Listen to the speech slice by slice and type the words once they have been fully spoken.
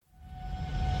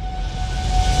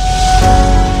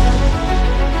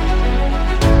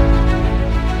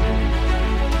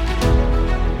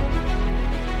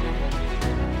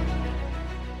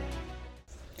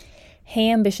Hey,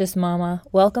 ambitious mama.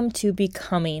 Welcome to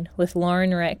Becoming with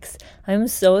Lauren Ricks. I'm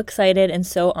so excited and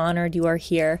so honored you are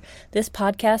here. This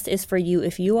podcast is for you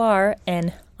if you are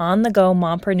an on-the-go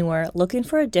mompreneur looking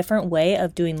for a different way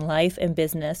of doing life and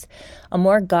business, a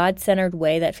more God-centered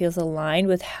way that feels aligned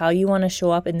with how you want to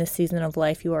show up in this season of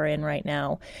life you are in right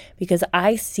now. Because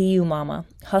I see you, mama,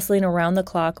 hustling around the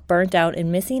clock, burnt out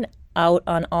and missing out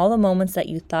on all the moments that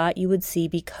you thought you would see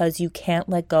because you can't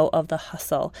let go of the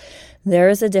hustle. There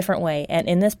is a different way, and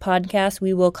in this podcast,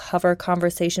 we will cover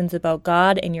conversations about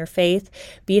God and your faith,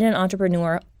 being an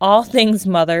entrepreneur, all things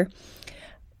mother,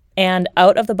 and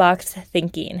out-of-the-box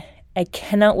thinking. I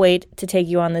cannot wait to take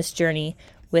you on this journey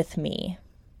with me.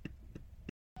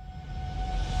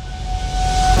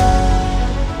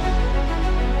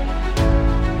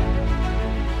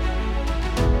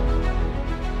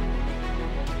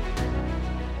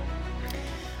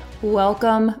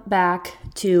 Welcome back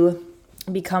to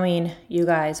Becoming, you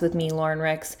guys, with me, Lauren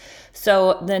Ricks.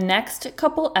 So the next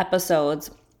couple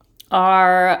episodes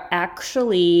are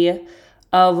actually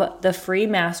of the free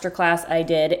masterclass I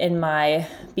did in my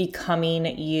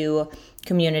Becoming You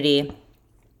community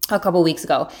a couple weeks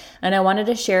ago. And I wanted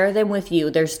to share them with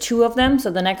you. There's two of them. So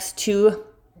the next two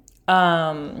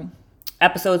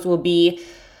episodes will be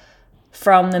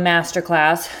from the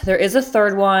masterclass. There is a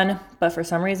third one, but for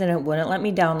some reason it wouldn't let me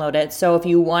download it. So if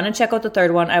you want to check out the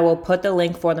third one, I will put the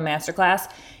link for the masterclass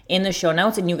in the show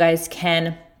notes, and you guys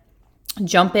can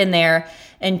jump in there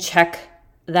and check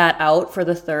that out for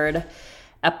the third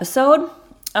episode.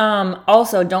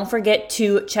 Also, don't forget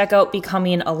to check out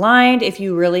Becoming Aligned. If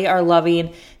you really are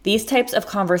loving these types of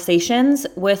conversations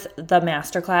with the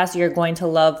masterclass, you're going to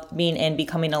love being in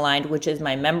Becoming Aligned, which is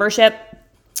my membership,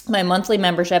 my monthly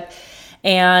membership.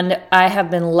 And I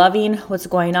have been loving what's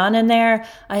going on in there.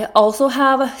 I also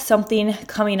have something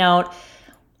coming out.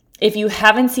 If you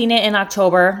haven't seen it in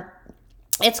October,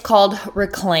 it's called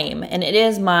Reclaim. And it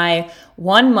is my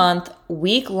 1 month,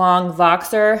 week-long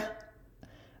Voxer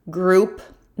group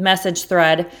message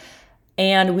thread.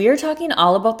 And we are talking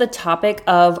all about the topic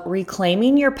of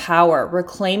reclaiming your power,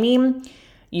 reclaiming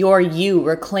your you,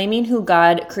 reclaiming who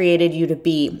God created you to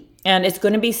be. And it's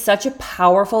going to be such a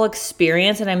powerful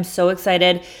experience. And I'm so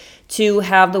excited to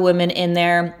have the women in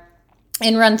there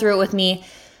and run through it with me.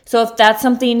 So if that's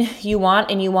something you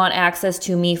want and you want access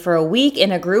to me for a week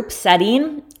in a group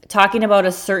setting, talking about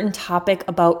a certain topic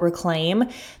about reclaim,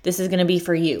 this is going to be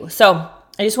for you. So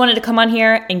I just wanted to come on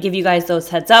here and give you guys those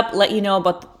heads up, let you know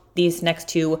about these next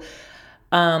two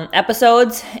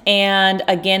episodes. And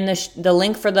again, the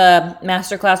link for the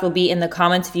masterclass will be in the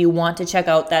comments if you want to check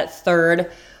out that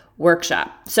third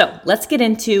workshop. So let's get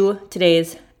into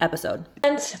today's episode.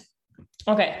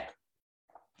 Okay.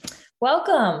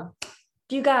 Welcome,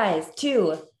 you guys,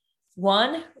 to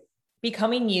 1,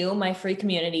 Becoming You, my free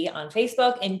community on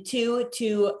Facebook, and 2,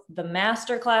 to the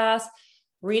masterclass,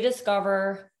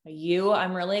 Rediscover You.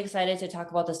 I'm really excited to talk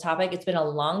about this topic. It's been a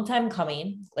long time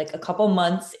coming, like a couple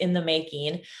months in the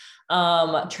making,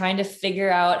 trying to figure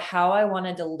out how I want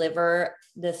to deliver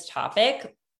this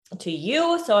topic to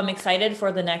you. So I'm excited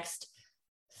for the next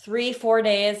 3-4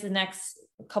 days, the next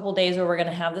couple days where we're going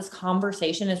to have this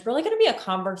conversation. It's really going to be a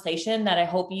conversation that I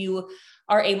hope you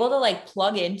are able to like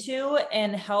plug into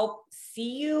and help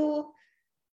see you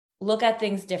look at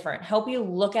things different, help you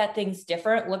look at things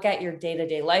different, look at your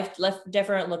day-to-day life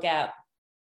different, look at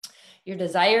your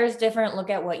desires different, look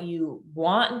at what you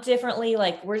want differently.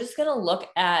 Like we're just going to look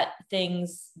at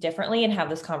things differently and have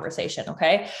this conversation.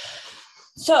 Okay.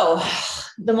 So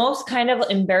the most kind of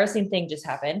embarrassing thing just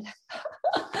happened.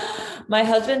 My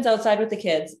husband's outside with the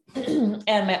kids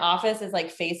and my office is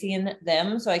like facing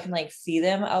them so I can like see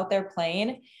them out there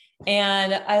playing.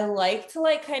 And I like to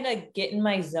like kind of get in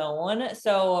my zone.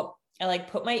 So I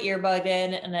like put my earbud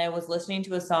in and I was listening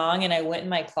to a song and I went in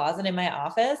my closet in my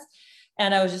office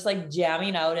and I was just like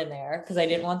jamming out in there because I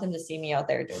didn't want them to see me out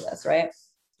there do this. Right.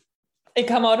 I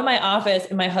come out of my office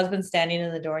and my husband's standing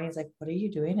in the door and he's like, "What are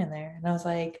you doing in there?" And I was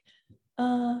like,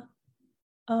 I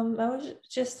was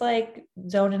just like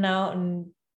zoning out and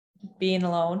being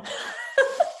alone.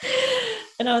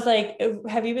 And I was like,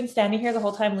 "Have you been standing here the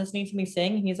whole time listening to me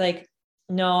sing?" And he's like,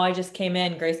 "No, I just came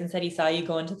in. Grayson said he saw you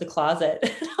go into the closet."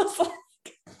 And I was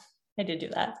like, I did do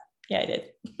that. Yeah, I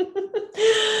did.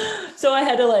 So I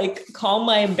had to like calm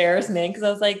my embarrassment because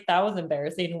I was like, that was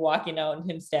embarrassing walking out and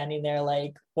him standing there,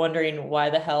 like wondering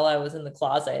why the hell I was in the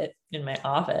closet in my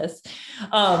office.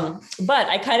 But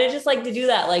I kind of just like to do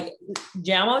that, like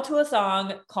jam out to a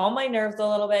song, calm my nerves a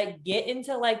little bit, get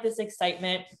into like this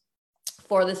excitement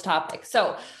for this topic.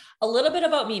 So a little bit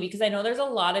about me, because I know there's a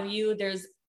lot of you, there's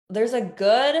there's a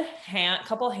good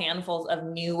couple handfuls of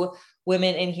new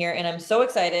women in here, and I'm so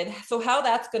excited. So how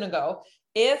that's going to go,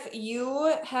 if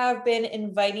you have been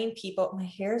inviting people, my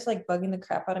hair is like bugging the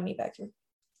crap out of me back here.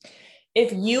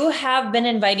 If you have been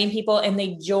inviting people and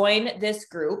they join this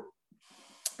group,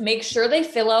 make sure they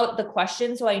fill out the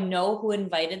questions so I know who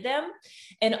invited them.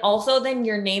 And also then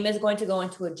your name is going to go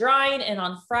into a drawing. And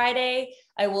on Friday,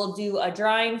 I will do a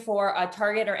drawing for a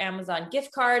Target or Amazon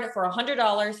gift card for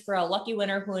 $100 for a lucky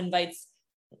winner who invites,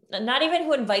 not even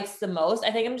who invites the most.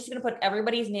 I think I'm just going to put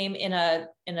everybody's name in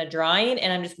a drawing,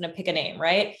 and I'm just going to pick a name,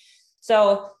 right?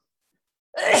 So,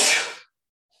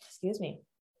 excuse me.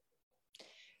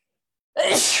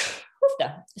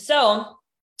 So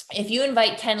if you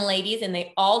invite 10 ladies and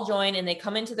they all join and they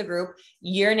come into the group,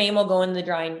 your name will go in the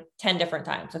drawing 10 different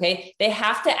times. Okay. They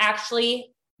have to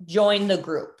actually join the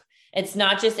group. It's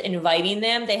not just inviting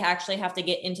them. They actually have to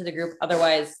get into the group.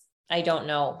 Otherwise, I don't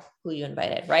know who you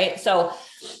invited, right? So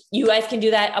you guys can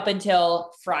do that up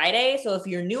until Friday. So if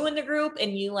you're new in the group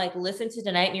and you like listen to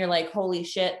tonight and you're like, holy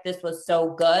shit, this was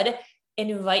so good,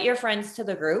 invite your friends to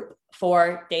the group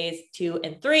for days 2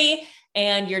 and 3,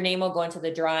 and your name will go into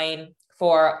the drawing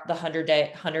for the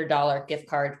 $100 gift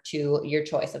card to your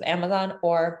choice of Amazon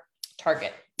or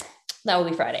Target. That will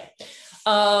be Friday.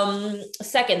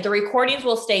 Second, the recordings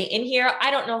will stay in here. I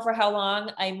don't know for how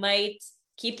long. I might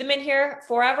keep them in here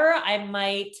forever. I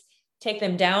might take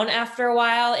them down after a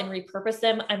while and repurpose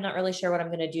them. I'm not really sure what I'm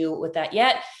going to do with that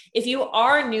yet. If you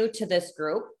are new to this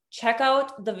group, check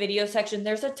out the video section.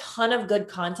 There's a ton of good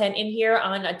content in here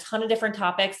on a ton of different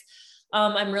topics.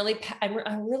 I'm really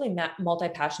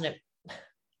multi-passionate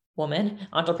woman,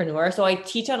 entrepreneur. So I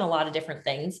teach on a lot of different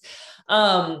things.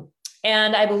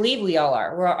 And I believe we all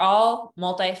are. We're all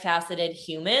multifaceted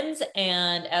humans.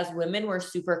 And as women, we're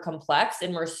super complex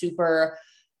and we're super,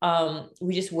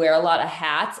 we just wear a lot of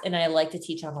hats. And I like to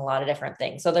teach on a lot of different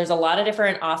things. So there's a lot of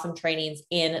different awesome trainings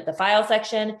in the file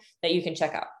section that you can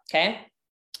check out. Okay.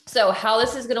 So how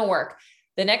this is going to work.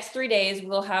 The next 3 days,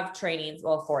 we'll have trainings,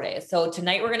 well, 4 days. So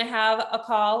tonight we're going to have a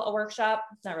call, a workshop.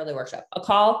 It's not really a workshop, a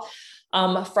call.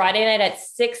 Friday night at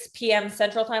 6 p.m.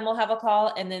 Central Time, we'll have a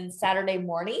call. And then Saturday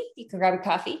morning, you can grab your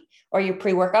coffee or your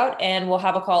pre-workout, and we'll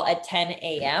have a call at 10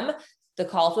 a.m. The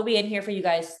calls will be in here for you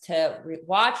guys to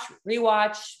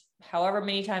rewatch, however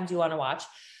many times you want to watch.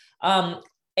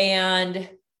 And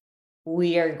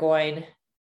we are going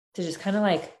to just kind of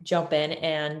like jump in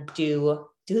and do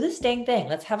this dang thing.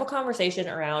 Let's have a conversation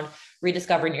around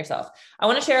rediscovering yourself. I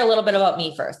want to share a little bit about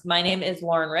me first. My name is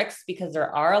Lauren Ricks, because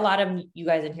there are a lot of you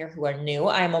guys in here who are new.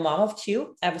 I am a mom of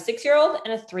 2. I have a 6-year-old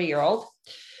and a 3-year-old.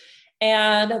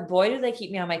 And boy, do they keep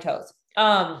me on my toes.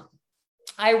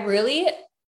 I really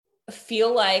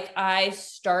feel like I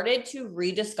started to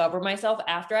rediscover myself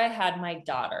after I had my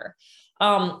daughter.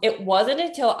 It wasn't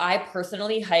until I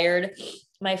personally hired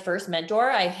my first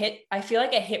mentor, I feel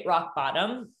like I hit rock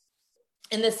bottom,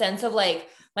 in the sense of like,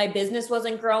 my business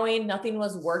wasn't growing, nothing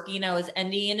was working. I was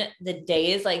ending the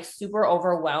days like super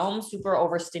overwhelmed, super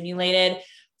overstimulated,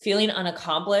 feeling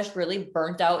unaccomplished, really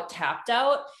burnt out, tapped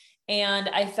out. And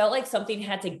I felt like something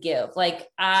had to give. Like,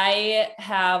 I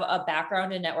have a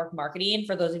background in network marketing.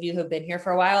 For those of you who have been here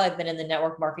for a while, I've been in the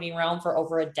network marketing realm for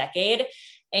over a decade.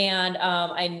 And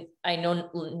I no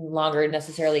longer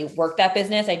necessarily work that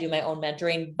business. I do my own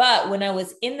mentoring. But when I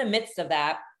was in the midst of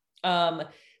that,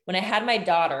 when I had my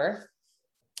daughter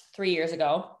 3 years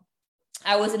ago,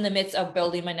 I was in the midst of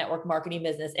building my network marketing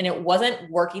business, and it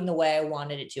wasn't working the way I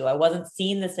wanted it to. I wasn't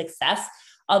seeing the success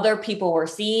other people were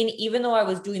seeing, even though I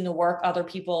was doing the work other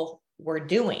people were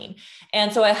doing.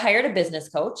 And so I hired a business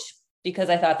coach, because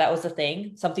I thought that was the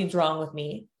thing. Something's wrong with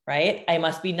me, right? I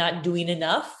must be not doing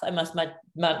enough. I must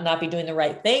not be doing the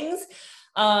right things.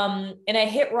 And I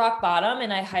hit rock bottom,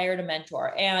 and I hired a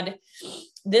mentor. And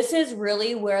this is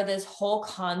really where this whole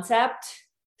concept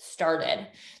started.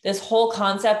 This whole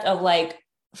concept of like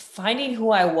finding who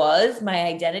I was, my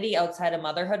identity outside of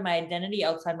motherhood, my identity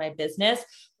outside my business,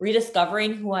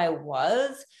 rediscovering who I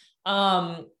was,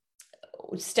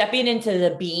 stepping into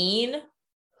the being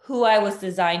who I was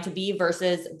designed to be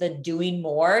versus the doing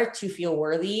more to feel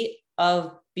worthy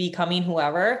of becoming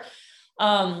whoever.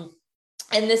 And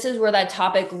this is where that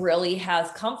topic really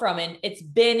has come from. And it's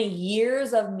been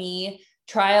years of me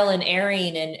trial and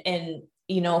erroring and,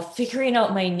 figuring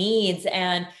out my needs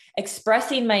and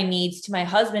expressing my needs to my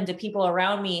husband, to people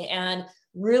around me, and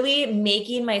really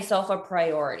making myself a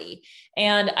priority.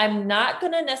 And I'm not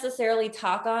going to necessarily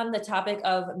talk on the topic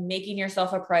of making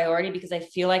yourself a priority, because I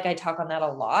feel like I talk on that a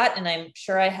lot. And I'm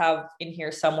sure I have in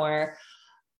here somewhere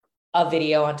a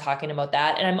video on talking about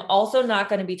that. And I'm also not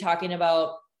going to be talking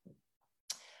about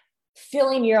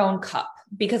filling your own cup,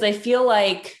 because I feel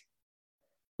like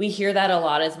we hear that a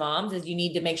lot as moms, is you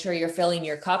need to make sure you're filling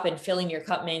your cup, and filling your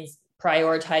cup means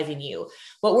prioritizing you.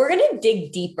 But we're going to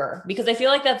dig deeper, because I feel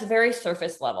like that's very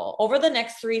surface level. Over the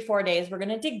next 3-4 days, we're going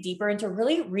to dig deeper into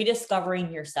really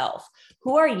rediscovering yourself.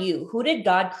 Who are you? Who did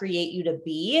God create you to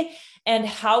be? And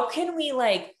how can we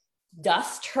like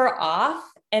dust her off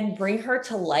and bring her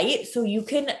to light so you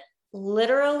can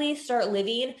literally start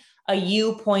living a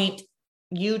you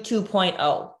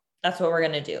 2.0. That's what we're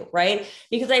going to do, right?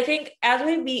 Because I think as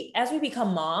we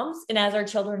become moms and as our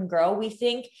children grow, we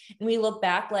think and we look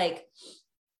back like,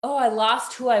 oh, I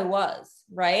lost who I was,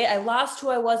 right? I lost who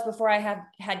I was before I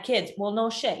had kids. Well, no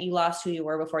shit. You lost who you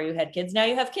were before you had kids. Now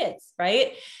you have kids,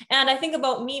 right? And I think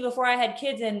about me before I had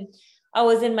kids, and I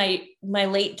was in my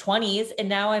late 20s, and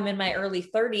now I'm in my early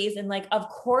 30s. And like, of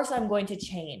course I'm going to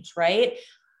change, right?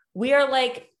 We are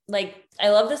like, I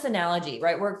love this analogy,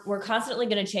 right? We're constantly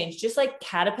going to change, just like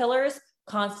caterpillars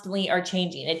constantly are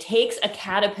changing. It takes a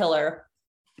caterpillar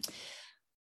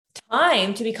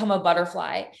time to become a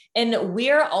butterfly. And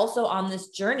we're also on this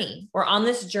journey. We're on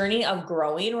this journey of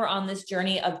growing. We're on this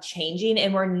journey of changing,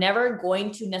 and we're never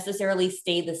going to necessarily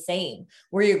stay the same.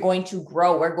 We're going to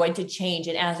grow. We're going to change.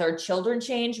 And as our children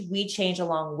change, we change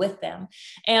along with them.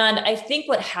 And I think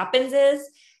what happens is,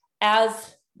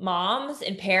 as moms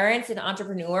and parents and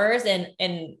entrepreneurs and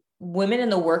women in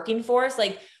the working force,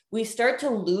 like we start to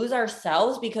lose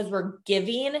ourselves because we're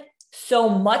giving so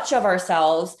much of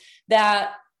ourselves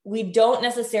that we don't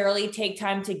necessarily take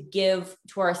time to give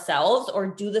to ourselves or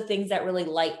do the things that really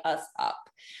light us up.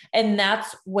 And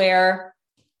that's where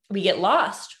we get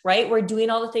lost, right? We're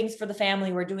doing all the things for the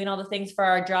family. We're doing all the things for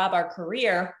our job, our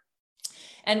career,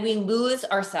 and we lose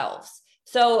ourselves.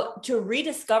 So to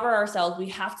rediscover ourselves, we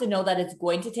have to know that it's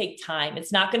going to take time.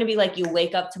 It's not going to be like you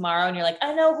wake up tomorrow and you're like,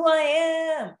 I know who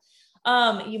I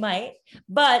am. You might,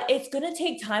 but it's going to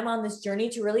take time on this journey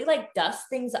to really like dust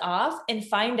things off and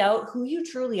find out who you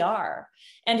truly are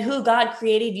and who God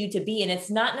created you to be. And it's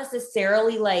not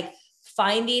necessarily like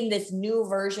finding this new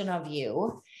version of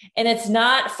you, and it's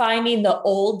not finding the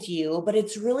old you, but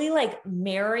it's really like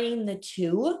marrying the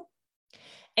two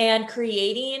and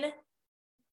creating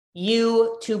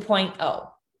you 2.0.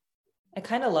 I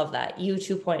kind of love that. You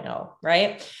 2.0,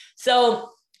 right? So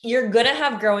you're going to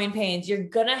have growing pains. You're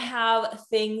going to have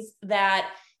things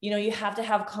that, you have to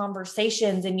have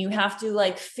conversations, and you have to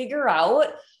like figure out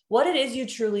what it is you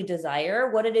truly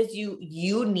desire, what it is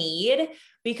you need,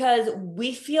 because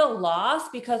we feel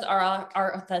lost because oh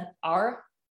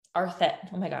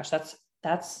my gosh,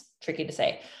 that's tricky to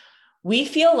say. We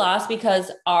feel lost because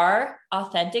our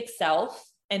authentic self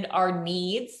and our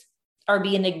needs are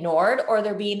being ignored or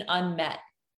they're being unmet.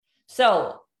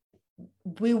 So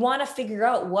we want to figure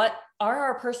out what are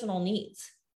our personal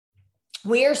needs.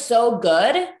 We are so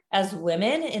good as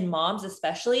women and moms,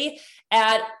 especially,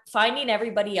 at finding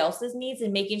everybody else's needs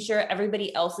and making sure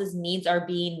everybody else's needs are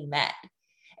being met.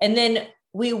 And then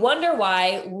we wonder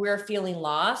why we're feeling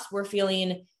lost. We're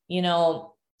feeling,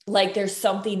 like there's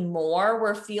something more.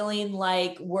 We're feeling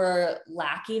like we're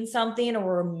lacking something or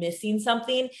we're missing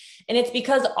something. And it's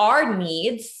because our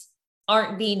needs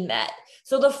aren't being met.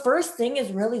 So the first thing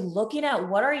is really looking at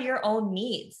what are your own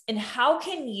needs and how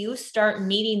can you start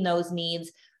meeting those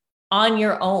needs on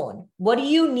your own? What do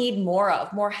you need more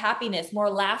of? More happiness, more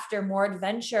laughter, more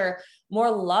adventure, more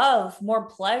love, more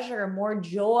pleasure, more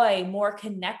joy, more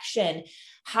connection.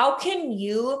 How can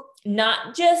you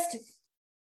not just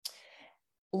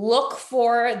look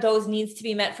for those needs to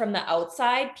be met from the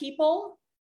outside people,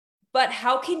 but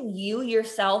how can you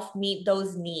yourself meet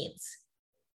those needs,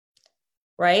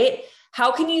 right?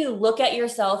 How can you look at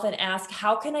yourself and ask,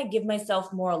 how can I give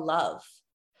myself more love?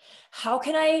 How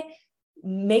can I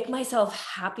make myself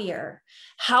happier?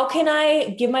 How can I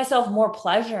give myself more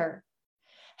pleasure?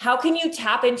 How can you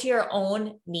tap into your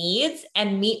own needs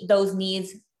and meet those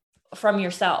needs from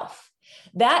yourself?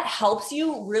 That helps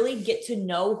you really get to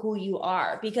know who you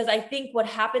are, because I think what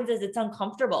happens is it's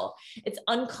uncomfortable. It's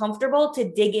uncomfortable to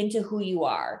dig into who you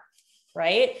are,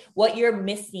 right? What you're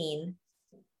missing,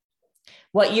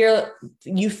 what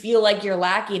you feel like you're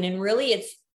lacking. And really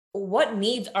it's what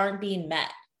needs aren't being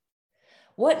met.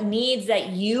 What needs that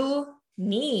you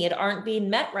need aren't being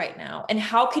met right now. And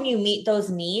how can you meet those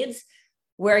needs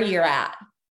where you're at,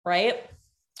 right?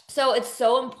 So it's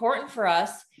so important for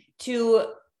us to,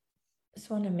 just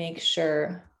want to make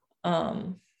sure,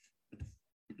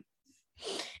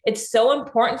 it's so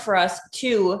important for us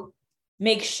to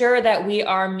make sure that we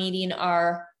are meeting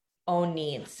our own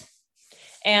needs.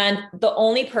 And the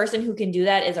only person who can do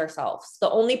that is ourselves. The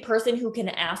only person who can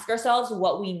ask ourselves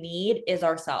what we need is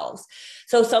ourselves.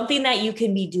 So something that you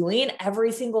can be doing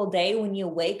every single day when you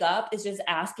wake up is just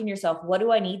asking yourself, what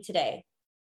do I need today?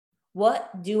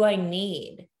 What do I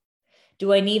need?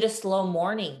 Do I need a slow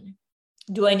morning?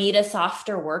 Do I need a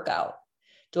softer workout?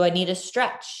 Do I need a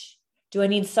stretch? Do I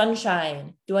need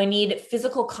sunshine? Do I need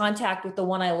physical contact with the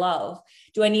one I love?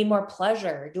 Do I need more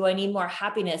pleasure? Do I need more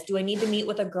happiness? Do I need to meet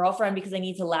with a girlfriend because I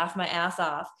need to laugh my ass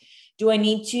off? Do I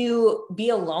need to be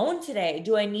alone today?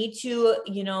 Do I need to,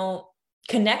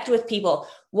 connect with people?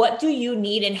 What do you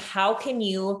need and how can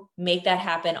you make that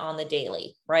happen on the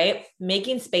daily, right?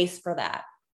 Making space for that.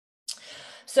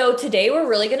 So today we're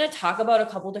really going to talk about a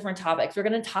couple different topics. We're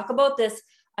going to talk about this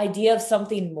idea of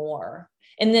something more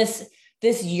and this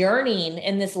yearning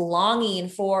and this longing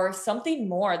for something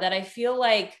more that I feel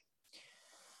like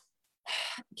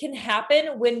can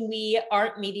happen when we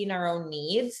aren't meeting our own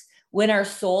needs, when our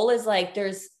soul is like,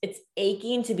 it's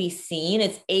aching to be seen,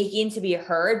 it's aching to be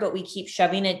heard, but we keep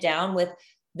shoving it down with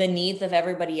the needs of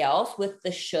everybody else, with the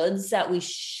shoulds that we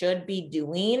should be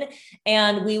doing.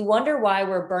 And we wonder why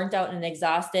we're burnt out and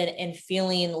exhausted and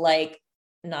feeling like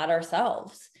not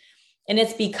ourselves. And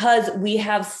it's because we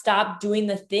have stopped doing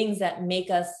the things that make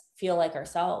us feel like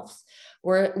ourselves,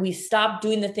 where we stopped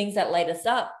doing the things that light us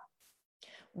up.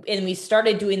 And we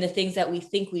started doing the things that we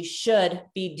think we should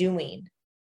be doing.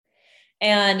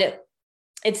 And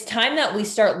it's time that we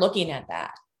start looking at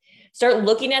that. Start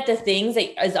looking at the things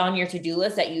that is on your to-do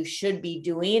list that you should be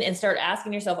doing and start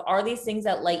asking yourself, are these things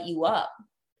that light you up?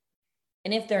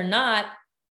 And if they're not,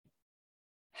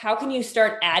 how can you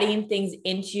start adding things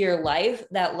into your life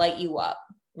that light you up,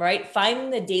 right? Finding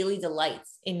the daily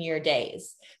delights in your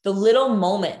days, the little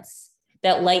moments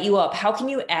that light you up. How can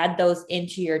you add those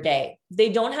into your day? They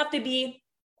don't have to be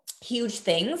huge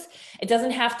things. It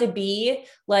doesn't have to be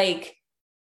like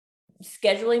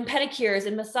scheduling pedicures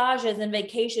and massages and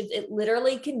vacations. It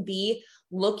literally can be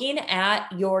looking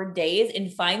at your days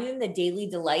and finding the daily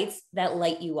delights that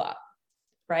light you up,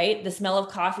 right? The smell of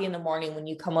coffee in the morning when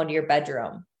you come out of your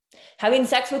bedroom, having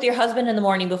sex with your husband in the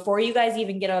morning before you guys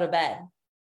even get out of bed,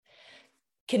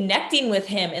 connecting with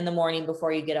him in the morning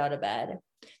before you get out of bed,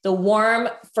 the warm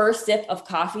first sip of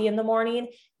coffee in the morning.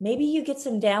 Maybe you get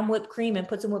some damn whipped cream and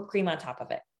put some whipped cream on top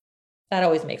of it. That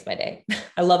always makes my day.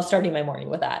 I love starting my morning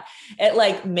with that. It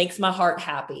like makes my heart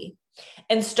happy.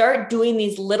 And start doing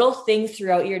these little things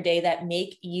throughout your day that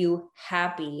make you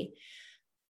happy,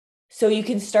 so you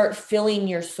can start filling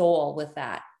your soul with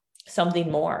that something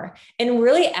more, and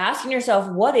really asking yourself,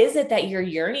 what is it that you're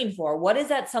yearning for? What is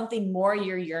that something more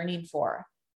you're yearning for?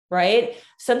 Right?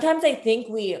 Sometimes I think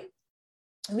we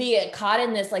get caught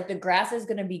in this, like the grass is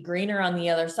going to be greener on the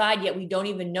other side, yet we don't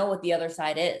even know what the other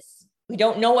side is. We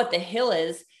don't know what the hill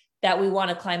is that we want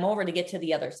to climb over to get to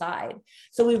the other side.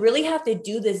 So we really have to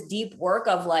do this deep work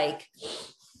of like,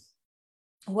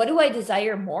 what do I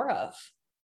desire more of?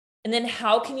 And then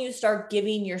how can you start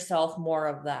giving yourself more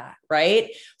of that,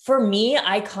 right? For me,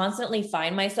 I constantly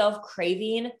find myself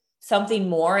craving something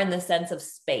more in the sense of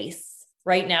space.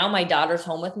 Right now, my daughter's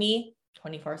home with me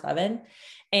 24/7.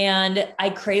 And I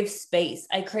crave space.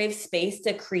 I crave space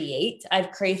to create. I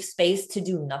crave space to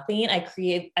do nothing. I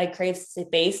crave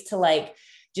space to like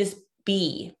just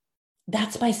be.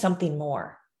 That's my something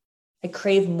more. I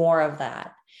crave more of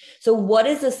that. So what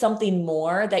is the something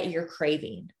more that you're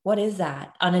craving? What is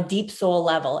that on a deep soul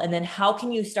level? And then how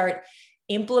can you start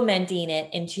implementing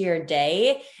it into your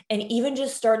day? And even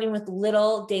just starting with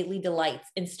little daily delights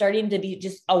and starting to be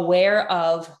just aware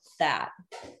of that.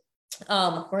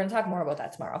 We're going to talk more about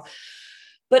that tomorrow,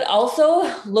 but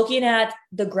also looking at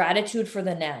the gratitude for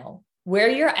the now, where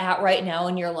you're at right now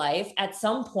in your life. At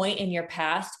some point in your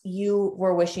past, you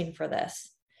were wishing for this.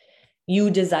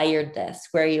 You desired this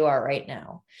where you are right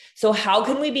now. So how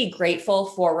can we be grateful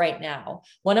for right now?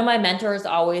 One of my mentors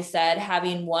always said,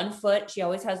 having one foot, she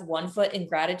always has one foot in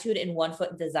gratitude and one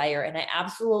foot in desire. And I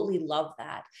absolutely love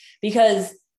that,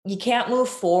 because you can't move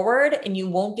forward and you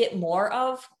won't get more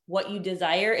of what you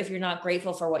desire if you're not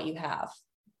grateful for what you have,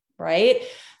 right?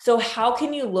 So how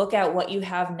can you look at what you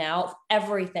have now?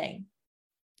 Everything,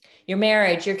 your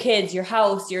marriage, your kids, your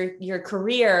house, your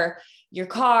career, your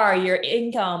car, your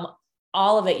income,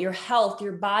 all of it, your health,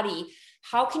 your body.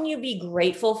 How can you be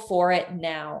grateful for it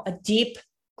now? A deep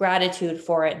gratitude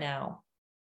for it now.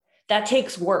 That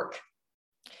takes work.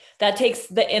 That takes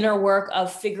the inner work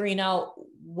of figuring out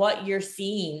what you're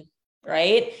seeing,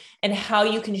 right? And how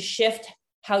you can shift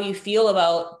how you feel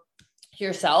about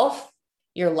yourself,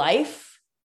 your life,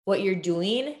 what you're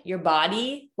doing, your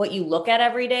body, what you look at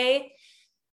every day.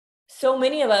 so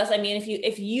many of us, I mean,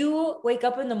 if you wake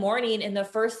up in the morning and the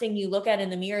first thing you look at in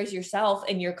the mirror is yourself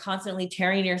and you're constantly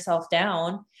tearing yourself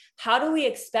down, how do we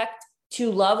expect to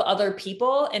love other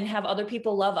people and have other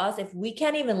people love us if we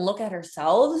can't even look at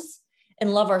ourselves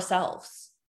and love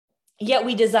ourselves? Yet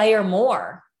we desire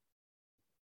more,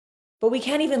 but we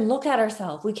can't even look at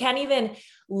ourselves. We can't even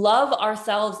love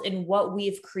ourselves in what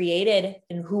we've created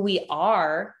and who we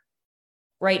are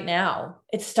right now.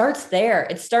 It starts there.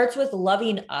 It starts with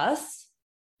loving us,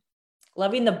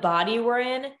 loving the body we're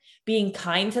in, being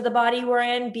kind to the body we're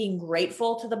in, being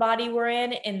grateful to the body we're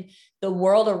in, and the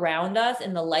world around us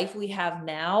and the life we have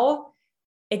now.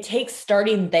 It takes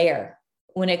starting there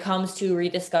when it comes to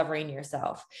rediscovering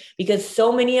yourself, because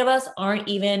so many of us aren't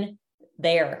even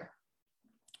there.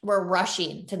 We're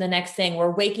rushing to the next thing.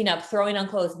 We're waking up, throwing on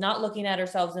clothes, not looking at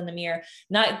ourselves in the mirror,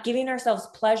 not giving ourselves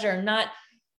pleasure, not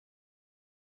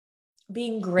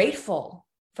being grateful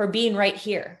for being right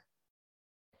here.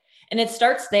 And it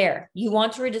starts there. You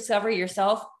want to rediscover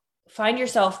yourself, find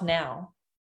yourself now.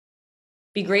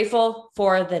 Be grateful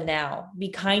for the now. Be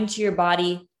kind to your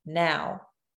body now.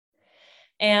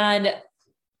 And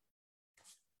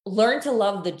learn to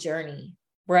love the journey,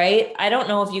 right? I don't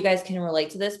know if you guys can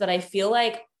relate to this, but I feel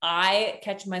like I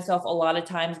catch myself a lot of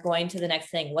times going to the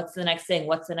next thing. What's the next thing?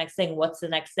 What's the next thing? What's the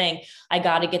next thing? I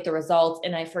got to get the results.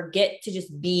 And I forget to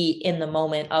just be in the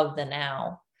moment of the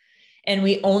now. And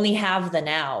we only have the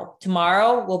now.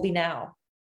 Tomorrow will be now.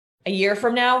 A year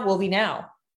from now will be now,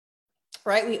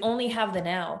 right? We only have the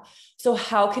now. So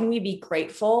how can we be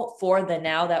grateful for the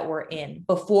now that we're in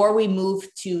before we move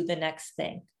to the next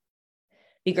thing?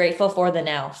 Be grateful for the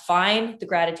now. Find the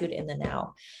gratitude in the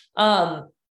now.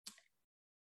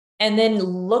 And then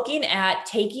looking at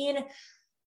taking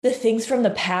the things from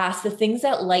the past, the things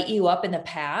that light you up in the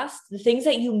past, the things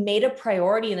that you made a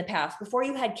priority in the past, before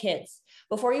you had kids,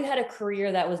 before you had a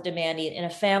career that was demanding, and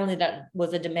a family that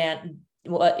was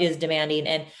is demanding,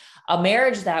 and a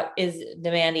marriage that is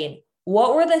demanding.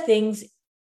 What were the things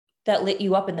that lit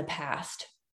you up in the past?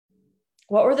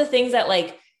 What were the things that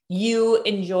like you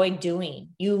enjoyed doing,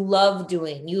 you loved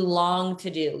doing, you longed to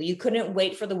do, you couldn't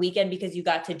wait for the weekend because you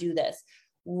got to do this?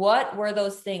 What were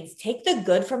those things? Take the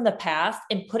good from the past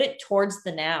and put it towards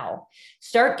the now.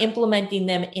 Start implementing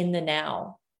them in the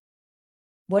now.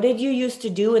 What did you used to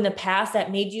do in the past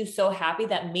that made you so happy,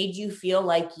 that made you feel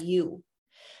like you?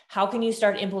 How can you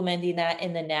start implementing that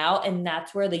in the now? And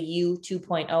that's where the you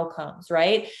 2.0 comes,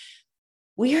 right?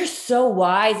 We are so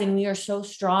wise and we are so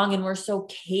strong and we're so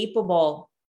capable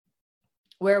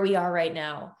where we are right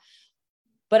now.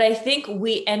 But I think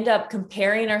we end up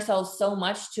comparing ourselves so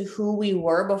much to who we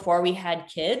were before we had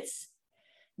kids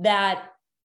that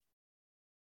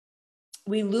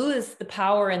we lose the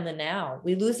power in the now.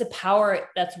 We lose the power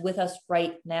that's with us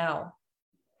right now.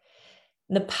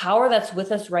 And the power that's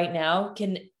with us right now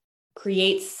can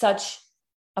create such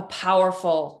a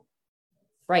powerful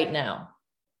right now.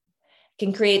 It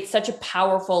can create such a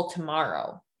powerful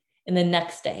tomorrow, and the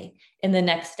next day, and the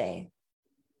next day.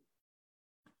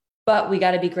 But we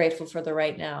got to be grateful for the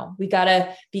right now. We got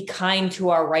to be kind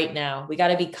to our right now. We got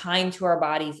to be kind to our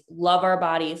bodies, love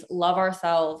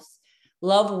ourselves,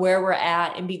 love where we're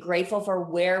at, and be grateful for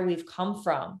where we've come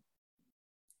from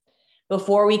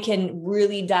before we can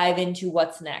really dive into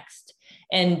what's next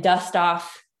and dust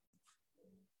off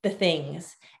the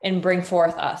things and bring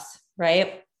forth us,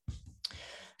 right?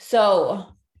 So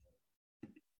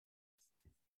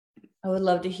I would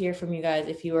love to hear from you guys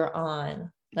if you are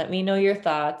on. Let me know your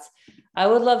thoughts. I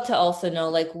would love to also know,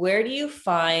 like, where do you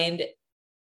find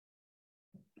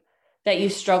that you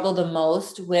struggle the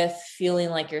most with feeling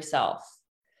like yourself?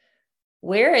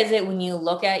 Where is it when you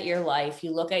look at your life,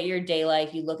 you look at your day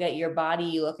life, you look at your body,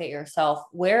 you look at yourself,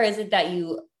 where is it that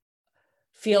you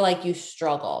feel like you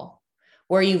struggle,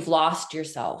 where you've lost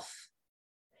yourself?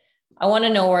 I want to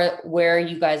know where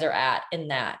you guys are at in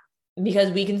that, because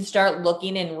we can start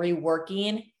looking and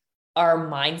reworking our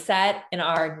mindset and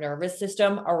our nervous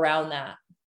system around that.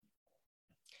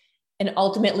 And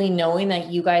ultimately knowing that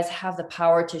you guys have the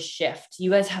power to shift. You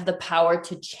guys have the power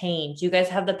to change. You guys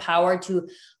have the power to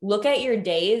look at your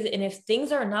days. And if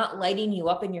things are not lighting you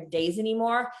up in your days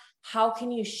anymore, how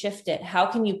can you shift it? How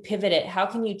can you pivot it? How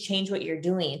can you change what you're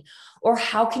doing? Or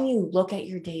how can you look at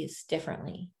your days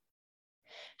differently?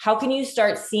 How can you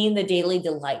start seeing the daily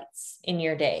delights in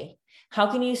your day? How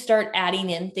can you start adding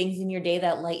in things in your day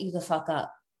that light you the fuck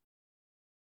up?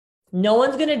 No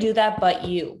one's going to do that but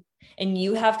you, and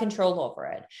you have control over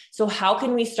it. So how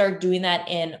can we start doing that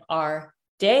in our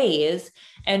days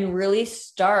and really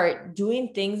start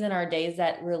doing things in our days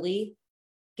that really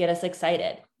get us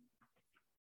excited?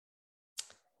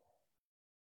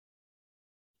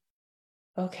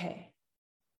 Okay.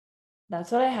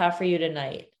 That's what I have for you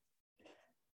tonight.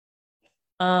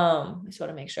 I just want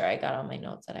to make sure I got all my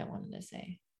notes that I wanted to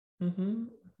say.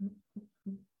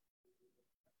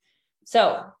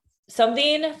 So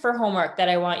something for homework that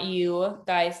I want you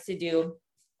guys to do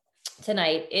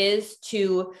tonight is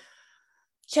to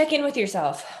check in with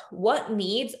yourself. What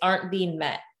needs aren't being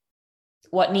met?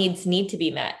 What needs need to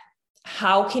be met?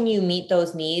 How can you meet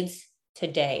those needs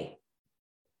today?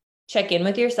 Check in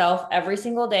with yourself every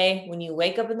single day when you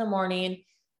wake up in the morning.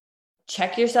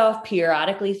 Check yourself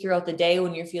periodically throughout the day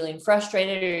when you're feeling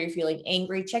frustrated or you're feeling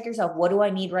angry. Check yourself. What do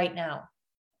I need right now?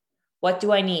 What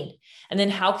do I need? And then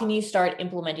how can you start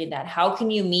implementing that? How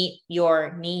can you meet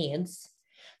your needs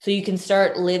so you can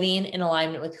start living in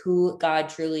alignment with who God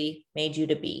truly made you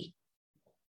to be?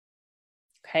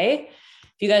 Okay.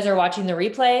 If you guys are watching the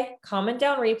replay, comment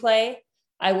down replay.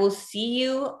 I will see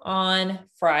you on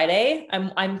Friday.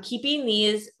 I'm keeping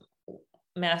these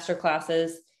master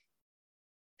classes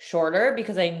shorter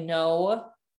because I know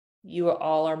you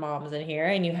all are moms in here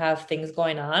and you have things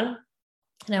going on.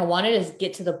 And I wanted to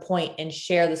get to the point and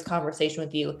share this conversation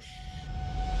with you